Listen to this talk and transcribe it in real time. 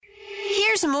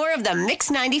Here's more of the Mix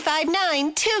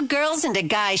 95.9 Two Girls and a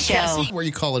Guy show. Cassie, where are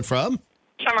you calling from?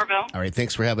 Somerville. All right,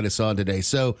 thanks for having us on today.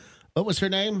 So, what was her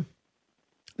name?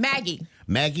 Maggie.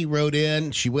 Maggie wrote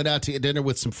in. She went out to dinner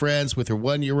with some friends with her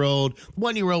 1-year-old.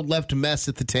 1-year-old left a mess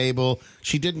at the table.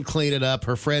 She didn't clean it up.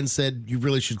 Her friend said, you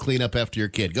really should clean up after your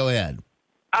kid. Go ahead.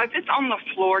 If it's on the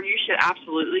floor, you should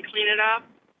absolutely clean it up.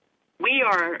 We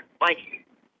are, like,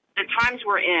 the times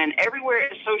we're in, everywhere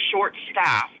is so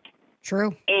short-staffed.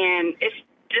 True. And it's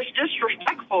just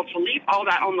disrespectful to leave all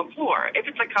that on the floor. If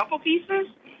it's a couple pieces,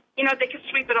 they could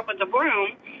sweep it up with the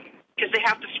broom because they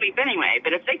have to sweep anyway.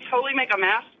 But if they totally make a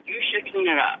mess, you should clean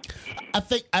it up.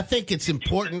 I think it's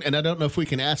important, and I don't know if we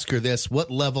can ask her this. What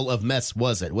level of mess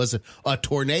was it? Was it a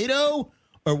tornado,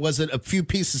 or was it a few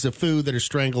pieces of food that are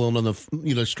straggling on the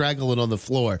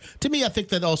floor? To me, I think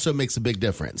that also makes a big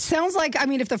difference. Sounds like,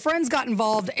 if the friends got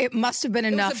involved, it must have been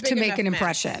enough to make an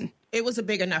impression. It was a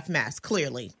big enough mess,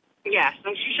 clearly. Yes,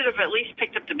 and she should have at least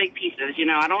picked up the big pieces. I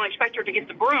don't expect her to get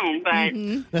the broom, but at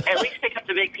least pick up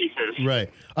the big pieces. Right.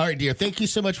 All right, dear. Thank you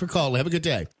so much for calling. Have a good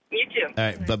day. You too. All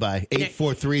right, bye-bye.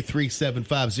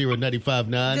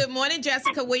 843-375-0959. Good morning,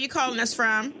 Jessica. Where you calling us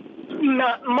from?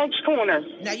 Monk's Corner.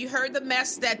 Now, you heard the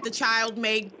mess that the child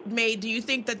made. Do you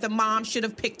think that the mom should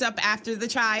have picked up after the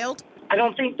child? I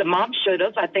don't think the mom should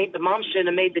have. I think the mom should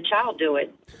have made the child do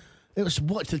it. It was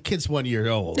the kid's 1 year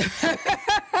old.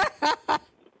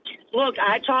 Look,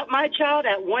 I taught my child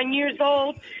at 1 year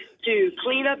old to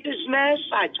clean up his mess.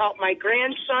 I taught my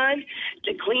grandson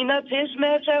to clean up his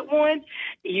mess at 1.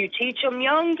 You teach them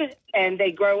young, and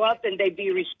they grow up, and they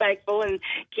be respectful and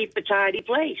keep a tidy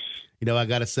place. I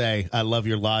got to say, I love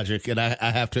your logic, and I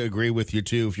have to agree with you,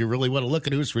 too. If you really want to look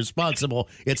at who's responsible,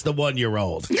 it's the 1 year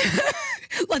old.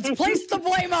 Let's place the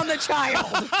blame on the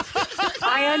child.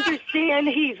 I understand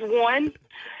he's 1.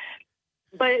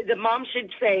 But the mom should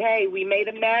say, hey, we made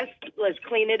a mess. Let's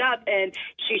clean it up. And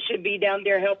she should be down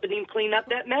there helping him clean up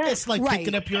that mess. It's like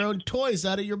picking up your own toys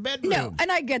out of your bedroom. No, and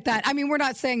I get that. We're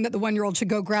not saying that the 1 year old should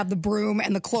go grab the broom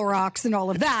and the Clorox and all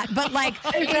of that. But,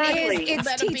 Exactly.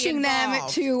 it's teaching them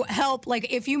to help.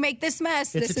 If you make this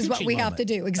mess, this is what we have to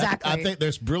do. Exactly. I think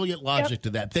there's brilliant logic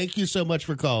to that. Thank you so much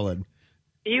for calling.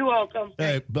 You're welcome. All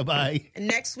right, bye-bye.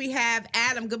 Next, we have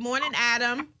Adam. Good morning,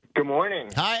 Adam. Good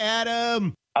morning. Hi,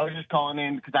 Adam. I was just calling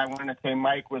in because I wanted to say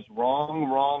Mike was wrong.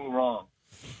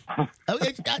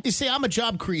 You see, I'm a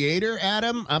job creator,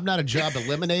 Adam. I'm not a job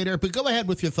eliminator, but go ahead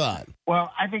with your thought. Well,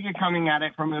 I think you're coming at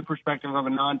it from the perspective of a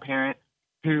non-parent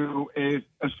who is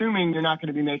assuming you're not going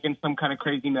to be making some kind of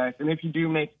crazy mess. And if you do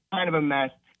make kind of a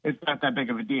mess, it's not that big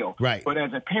of a deal. Right. But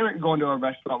as a parent going to a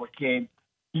restaurant with kids,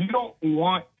 you don't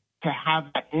want to have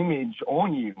that image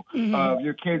on you of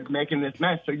your kids making this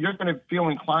mess. So you're going to feel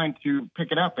inclined to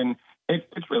pick it up. And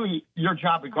it's really your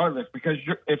job regardless, because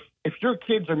if your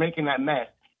kids are making that mess,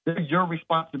 it's your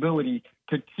responsibility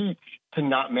to teach to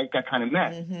not make that kind of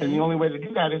mess. And the only way to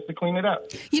do that is to clean it up.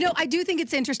 I do think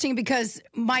it's interesting because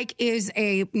Mike is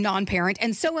a non-parent,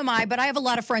 and so am I, but I have a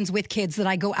lot of friends with kids that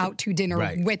I go out to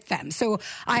dinner with them. So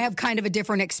I have kind of a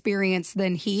different experience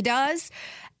than he does.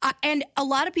 And a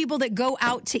lot of people that go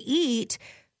out to eat,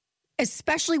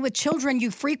 especially with children,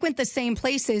 you frequent the same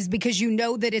places because you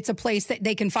know that it's a place that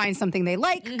they can find something they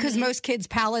like, because most kids'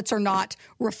 palates are not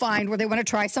refined where they want to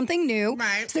try something new.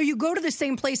 Right. So you go to the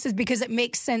same places because it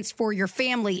makes sense for your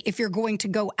family if you're going to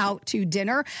go out to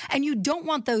dinner, and you don't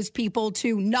want those people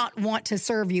to not want to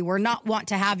serve you or not want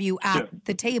to have you at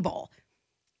the table.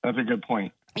 That's a good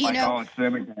point. It's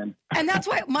them again. And that's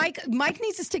why Mike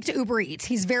needs to stick to Uber Eats.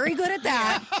 He's very good at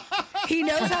that. He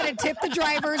knows how to tip the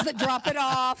drivers that drop it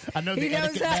off. I know the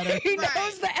etiquette better. He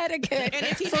knows the etiquette. And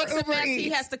if he makes a mess,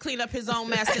 he has to clean up his own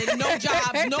mess. And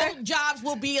no jobs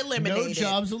will be eliminated. No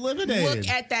jobs eliminated. Look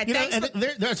at that.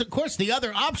 There's, of course, the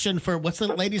other option for, what's the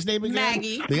lady's name again?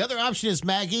 Maggie. The other option is,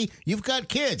 Maggie, you've got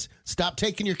kids. Stop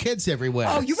taking your kids everywhere.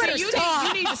 Oh, you better stop.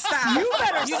 You need to stop. You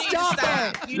better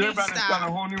stop it. You're about to start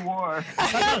a whole new war.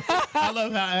 I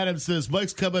love how Adam says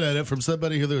Mike's coming at it from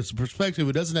somebody who's perspective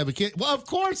who doesn't have a kid. Well, of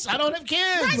course, I don't have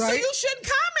kids. Right, so you shouldn't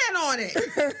comment on it.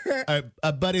 All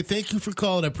right, buddy, thank you for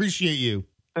calling. I appreciate you.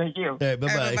 Thank you. All right,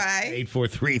 bye-bye. Bye-bye.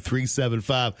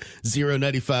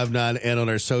 843-375-0959. And on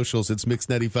our socials, it's Mix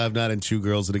 95.9 and Two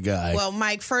Girls and a Guy. Well,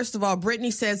 Mike, first of all,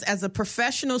 Brittany says, as a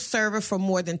professional server for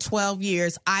more than 12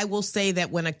 years, I will say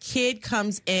that when a kid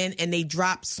comes in and they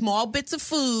drop small bits of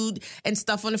food and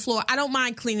stuff on the floor, I don't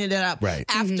mind cleaning it up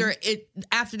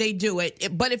after they do it.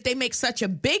 But if they make such a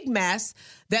big mess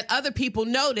that other people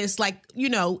notice,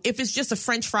 if it's just a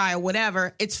French fry or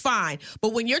whatever, it's fine.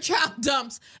 But when your child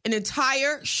dumps an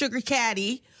entire sugar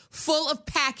caddy full of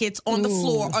packets on the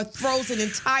floor or throws an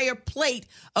entire plate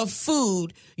of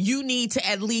food, you need to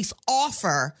at least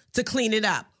offer to clean it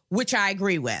up, which I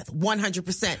agree with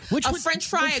 100%. French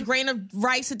fry, a grain of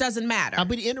rice, it doesn't matter. I'd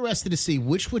be interested to see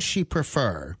which would she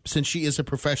prefer, since she is a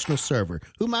professional server,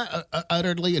 whom I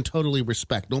utterly and totally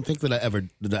respect. Don't think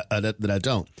that I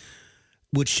don't.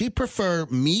 Would she prefer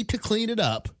me to clean it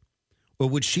up, or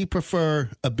would she prefer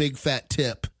a big fat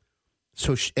tip?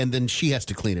 And then she has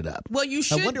to clean it up. Well, you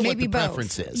should. I wonder what the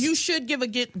preference is. You should give a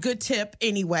good tip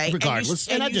anyway, regardless,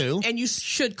 and I do. And you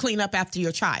should clean up after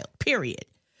your child. Period.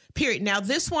 Now,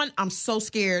 this one, I'm so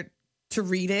scared to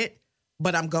read it,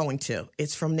 but I'm going to.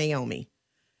 It's from Naomi.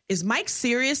 Is Mike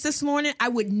serious this morning? I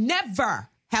would never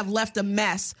have left a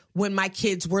mess when my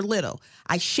kids were little.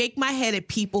 I shake my head at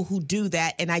people who do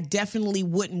that, and I definitely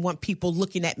wouldn't want people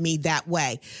looking at me that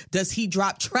way. Does he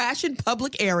drop trash in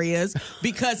public areas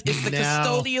because it's the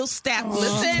custodial staff?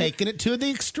 Listen, taking it to the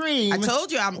extreme. I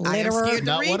told you I am scared to read this.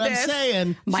 Not what I'm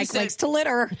saying. Mike likes to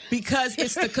litter. Because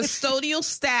it's the custodial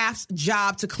staff's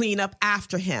job to clean up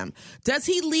after him. Does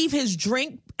he leave his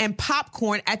drink and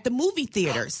popcorn at the movie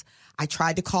theaters? I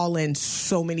tried to call in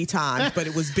so many times, but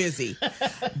it was busy.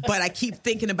 But I keep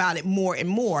thinking about it more and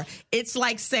more. It's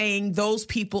like saying those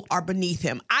people are beneath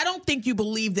him. I don't think you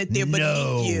believe that they're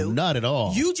beneath you. No, not at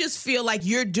all. You just feel like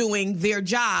you're doing their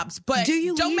jobs, but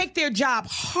don't make their job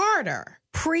harder.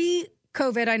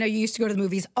 Pre-COVID, I know you used to go to the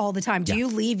movies all the time. Do you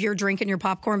leave your drink and your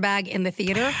popcorn bag in the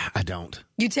theater? I don't.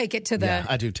 You take it to the... Yeah,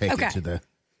 I do take it to the...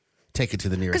 Take it to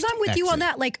the nearest Because I'm with exit. you on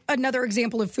that. Like another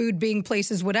example of food being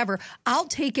places, whatever. I'll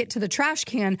take it to the trash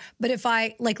can, but if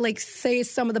I like say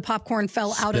some of the popcorn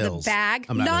fell out of the bag,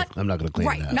 I'm not going to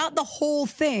clean it up. Not the whole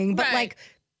thing, but like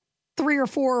 3 or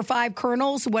 4 or 5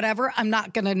 kernels, whatever. I'm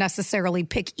not going to necessarily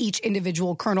pick each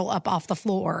individual kernel up off the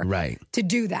floor, to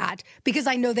do that because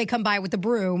I know they come by with the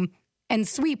broom and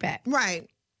sweep it, right.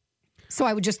 So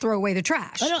I would just throw away the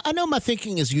trash. I know my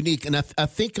thinking is unique, and I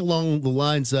think along the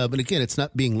lines of, and again, it's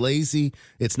not being lazy,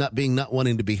 it's not being not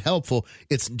wanting to be helpful,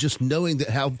 it's just knowing that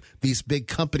how these big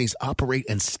companies operate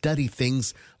and study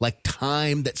things like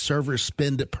time that servers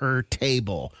spend per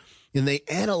table. And they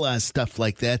analyze stuff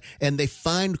like that, and they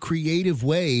find creative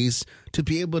ways to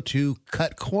be able to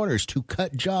cut corners, to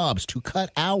cut jobs, to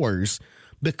cut hours,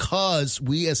 because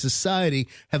we as society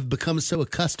have become so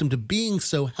accustomed to being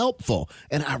so helpful.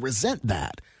 And I resent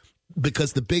that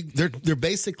because they're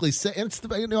basically saying,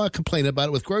 I complain about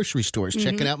it with grocery stores,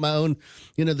 checking out my own,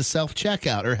 the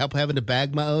self-checkout or having to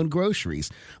bag my own groceries.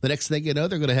 The next thing you know,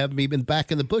 they're going to have me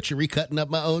back in the butchery cutting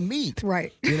up my own meat.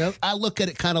 Right. I look at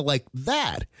it kind of like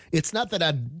that. It's not that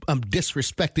I'm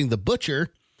disrespecting the butcher.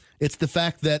 It's the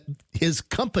fact that his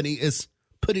company is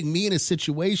putting me in a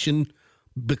situation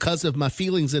because of my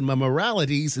feelings and my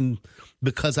moralities, and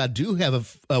because I do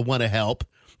have want to help,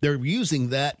 they're using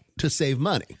that to save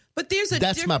money. But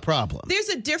that's my problem. There's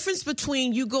a difference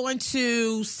between you going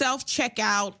to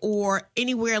self-checkout or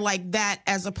anywhere like that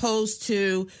as opposed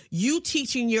to you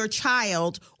teaching your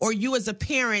child or you as a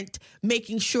parent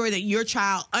making sure that your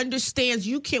child understands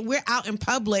we're out in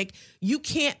public. You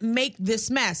can't make this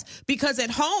mess because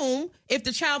at home, if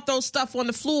the child throws stuff on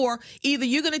the floor, either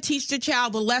you're going to teach the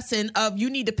child a lesson of you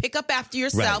need to pick up after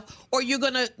yourself, or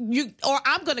or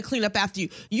I'm going to clean up after you.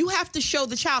 You have to show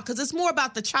the child because it's more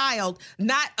about the child,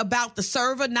 not about the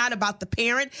server, not about the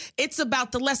parent. It's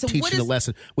about the lesson. Teaching the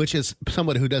lesson, which is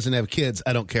someone who doesn't have kids.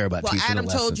 I don't care about teaching a lesson.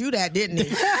 Well, Adam told you that, didn't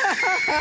he?